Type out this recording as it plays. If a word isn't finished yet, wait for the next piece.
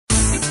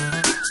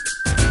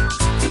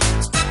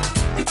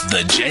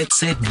The Jet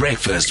Set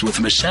Breakfast with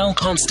Michelle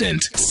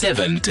Constant,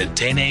 7 to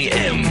 10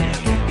 a.m.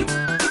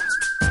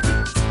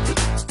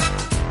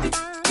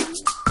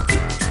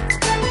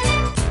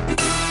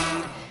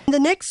 The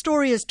next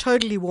story is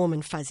totally warm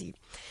and fuzzy.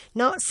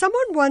 Now,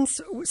 someone once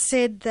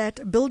said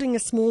that building a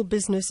small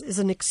business is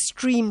an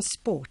extreme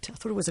sport. I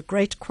thought it was a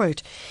great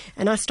quote.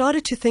 And I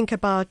started to think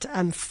about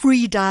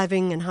free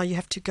diving and how you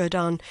have to go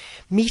down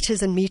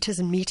meters and meters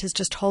and meters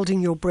just holding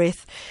your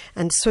breath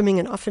and swimming.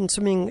 And often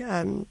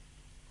swimming,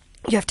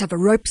 you have to have a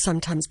rope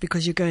sometimes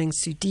because you're going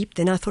so deep.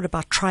 Then I thought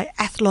about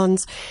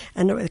triathlons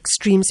and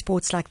extreme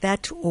sports like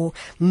that, or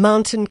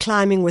mountain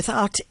climbing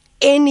without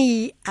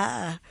any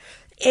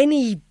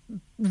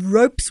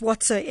ropes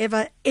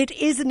whatsoever. It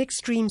is an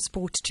extreme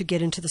sport to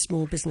get into the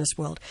small business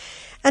world.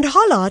 And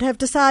Hollard have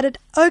decided,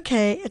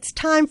 okay, it's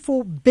time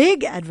for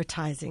big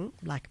advertising,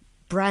 like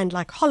brand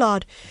like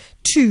Hollard,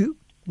 to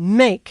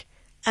make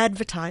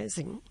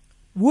advertising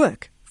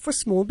work for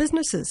small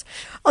businesses.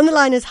 On the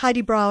line is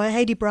HEIDI Braueer.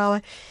 HEIDI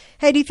Braueer.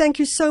 HEIDI, thank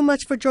you so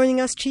much for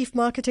joining us, Chief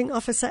Marketing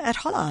Officer at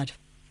Hollard.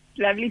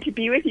 Lovely to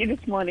be with you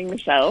this morning,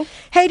 Michelle.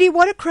 HEIDI,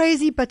 what a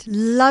crazy but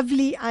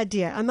lovely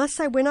idea. I must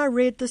say, when I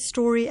read this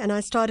story and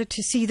I started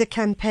to see the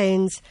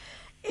campaigns,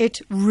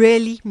 it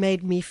really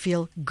made me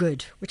feel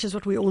good, which is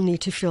what we all need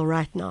to feel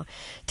right now.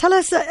 Tell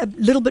us a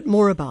little bit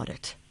more about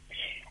it.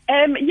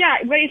 Well,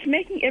 it's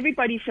making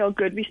everybody feel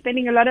good. We're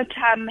spending a lot of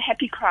time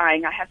happy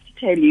crying, I have to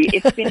tell you.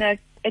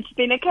 It's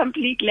been a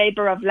complete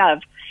labor of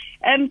love.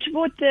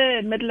 Toward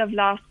the middle of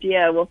last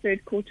year,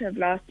 third quarter of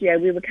last year,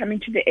 we were coming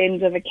to the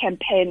end of a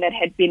campaign that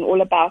had been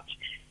all about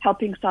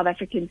helping South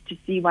Africans to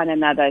see one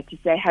another, to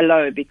say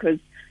hello, because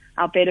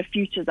our better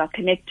futures are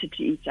connected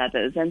to each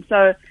other's. And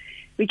so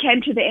we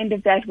came to the end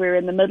of that. We were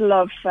in the middle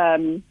of,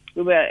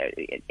 we were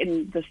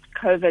in this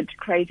COVID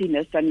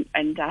craziness, and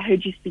I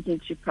heard you speaking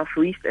to Prof.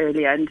 Reese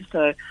earlier, and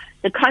so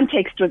the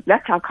context was,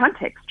 that's our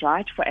context,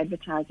 right, for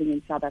advertising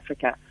in South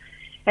Africa.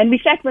 And we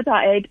sat with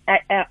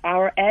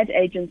our ad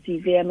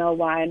agency,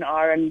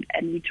 VMLY&R, and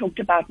we talked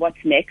about what's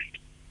next.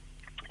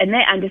 And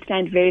they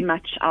understand very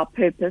much our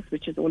purpose,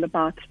 which is all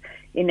about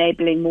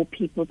enabling more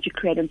people to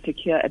create and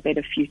secure a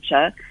better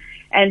future.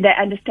 And they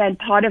understand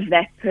part of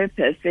that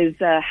purpose is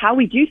how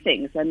we do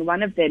things. And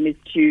one of them is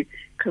to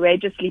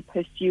courageously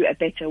pursue a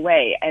better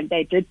way. And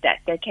they did that.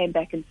 They came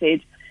back and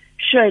said,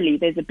 surely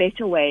there's a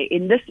better way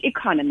in this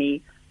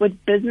economy with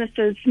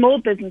businesses, small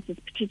businesses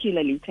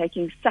particularly,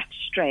 taking such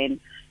strain.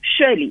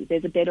 Surely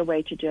there's a better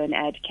way to do an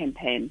ad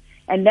campaign.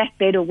 And that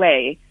better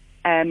way,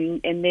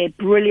 in their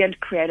brilliant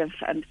creative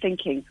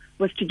thinking,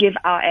 was to give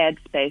our ad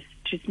space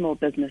to small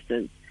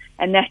businesses.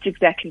 And that's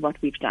exactly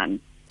what we've done.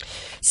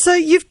 So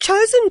you've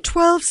chosen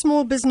 12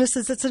 small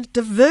businesses. It's a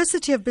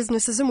diversity of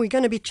businesses, and we're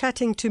going to be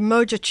chatting to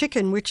Moja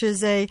Chicken, which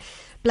is a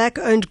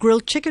black-owned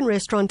grilled chicken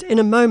restaurant, in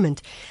a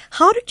moment.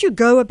 How did you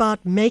go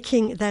about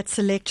making that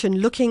selection,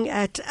 looking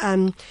at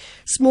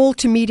small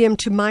to medium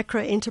to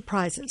micro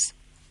enterprises?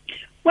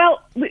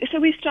 Well, so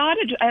we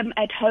started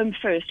at home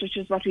first, which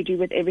is what we do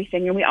with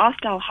everything. And we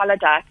asked our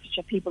Hollardites, which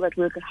are people that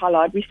work at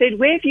Hollard, we said,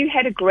 where have you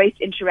had a great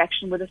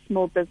interaction with a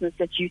small business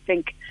that you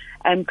think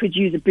could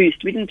use a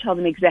boost? We didn't tell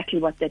them exactly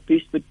what that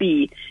boost would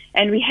be.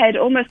 And we had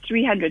almost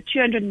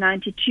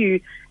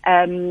 292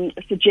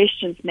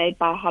 suggestions made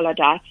by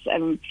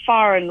Hollardites,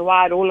 far and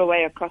wide, all the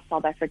way across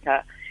South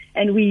Africa.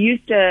 And we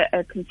used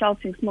a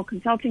small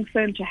consulting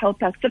firm to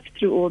help us sift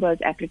through all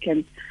those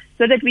applicants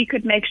so that we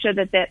could make sure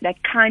that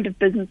that kind of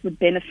business would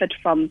benefit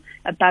from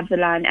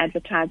above-the-line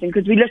advertising,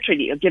 because we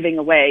literally are giving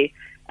away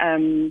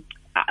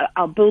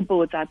our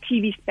billboards, our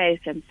TV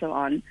space, and so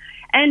on.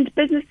 And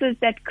businesses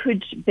that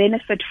could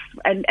benefit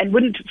and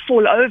wouldn't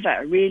fall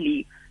over,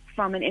 really,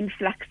 from an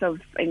influx of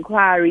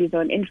inquiries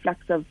or an influx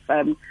of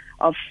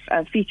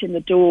feet in the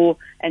door,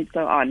 and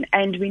so on.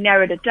 And we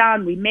narrowed it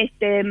down. We met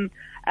them.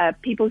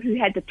 People who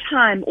had the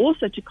time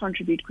also to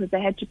contribute because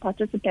they had to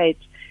participate.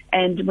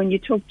 And when you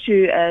talk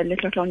to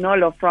Little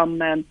Nolo from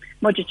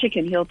Moja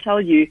Chicken, he'll tell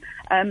you,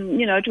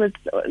 it was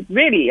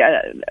really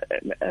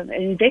an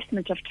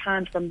investment of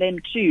time from them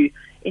too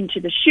into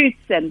the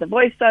shoots and the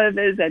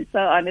voiceovers and so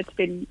on. It's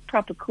been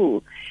proper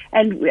cool.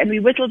 And we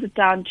whittled it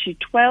down to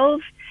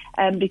 12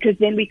 because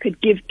then we could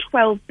give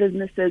 12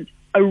 businesses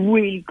a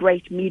really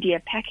great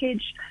media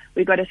package.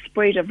 We got a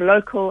spread of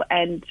local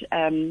and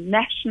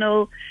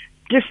national,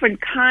 different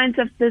kinds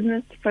of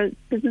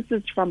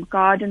businesses from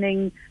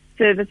gardening,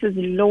 services,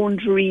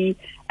 laundry.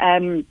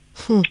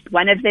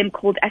 One of them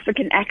called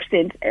African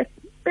Accent,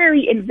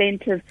 very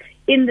inventive.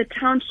 In the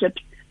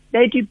townships,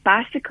 they do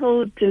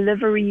bicycle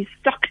deliveries,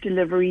 stock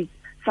deliveries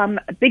from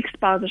a big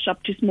spaza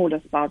shop to smaller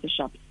spaza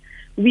shops.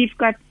 We've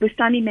got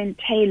Busani Men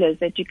tailors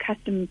that do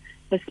custom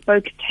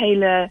bespoke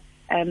tailor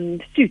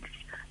suits,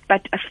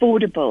 but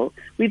affordable.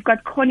 We've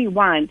got Connie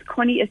Wines.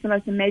 Connie is the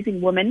most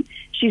amazing woman.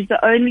 She's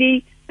the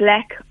only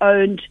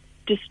black-owned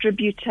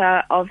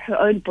distributor of her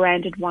own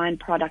branded wine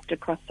product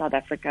across South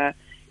Africa.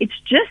 It's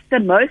just the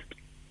most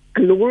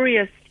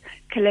glorious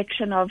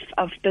collection of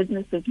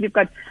businesses. We've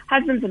got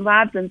husbands and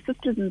wives and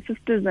sisters,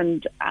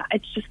 and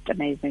it's just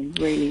amazing,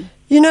 really.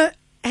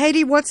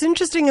 Heidi, what's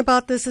interesting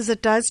about this is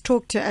it does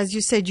talk to, as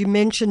you said, you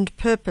mentioned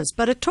purpose,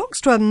 but it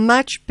talks to a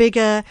much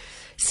bigger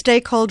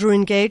stakeholder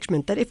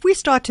engagement. That if we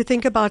start to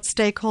think about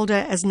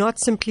stakeholder as not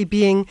simply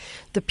being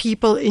the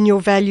people in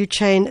your value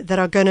chain that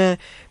are going to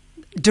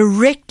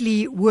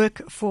directly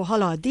work for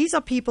Hollard. These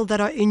are people that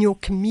are in your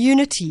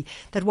community,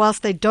 that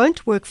whilst they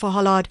don't work for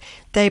Hollard,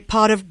 they're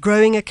part of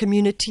growing a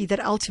community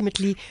that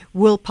ultimately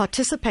will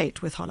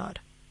participate with Hollard.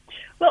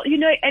 Well,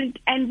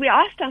 and we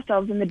asked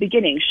ourselves in the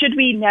beginning, should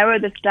we narrow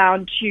this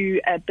down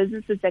to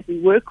businesses that we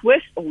work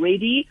with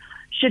already?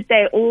 Should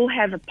they all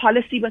have a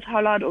policy with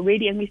Hollard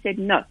already? And we said,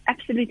 no,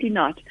 absolutely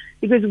not.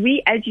 Because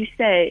we, as you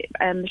say,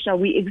 Michelle,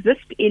 we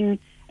exist in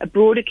a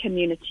broader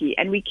community,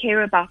 and we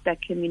care about that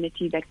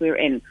community that we're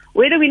in,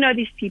 whether we know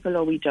these people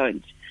or we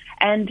don't.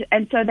 And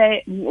so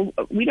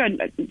we don't.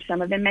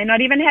 Some of them may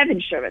not even have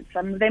insurance.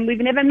 Some of them we've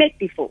never met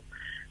before,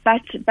 but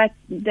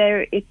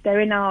they're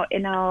in our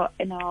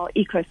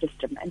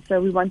ecosystem, and so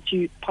we want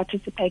to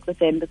participate with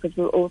them because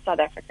we're all South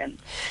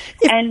Africans.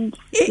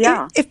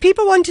 If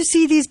people want to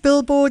see these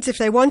billboards, if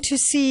they want to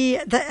see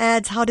the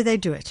ads, how do they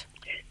do it?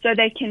 So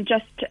they can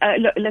just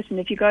listen.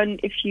 If you go and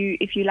if you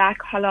like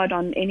Hollard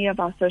on any of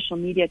our social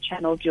media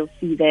channels, you'll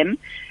see them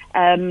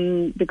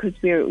because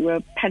we're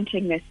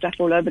punting their stuff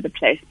all over the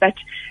place. But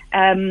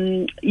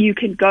you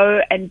can go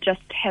and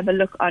just have a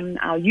look on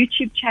our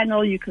YouTube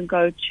channel. You can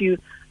go to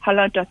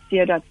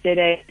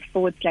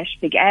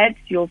hollard.co.za/big ads.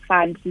 You'll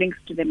find links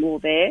to them all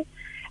there.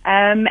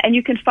 And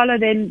you can follow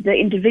then the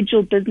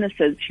individual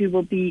businesses who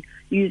will be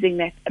using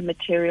that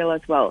material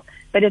as well.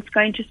 But it's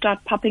going to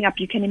start popping up.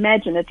 You can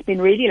imagine it's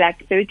been really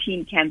like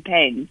 13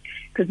 campaigns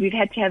because we've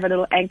had to have a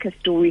little anchor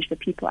story so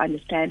people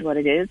understand what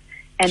it is.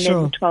 And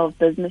Sure. then 12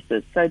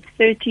 businesses. So it's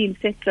 13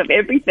 sets of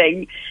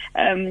everything.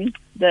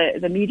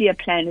 The media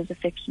plan is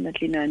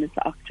affectionately known as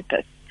the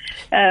octopus.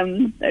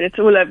 And it's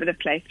all over the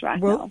place now.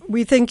 Well,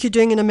 we think you're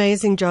doing an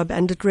amazing job,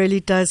 and it really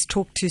does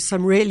talk to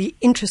some really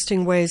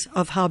interesting ways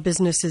of how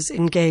businesses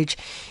engage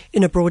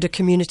in a broader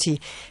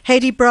community.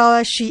 HEIDI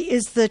BRAUER, she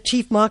is the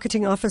Chief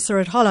Marketing Officer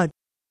at Hollard.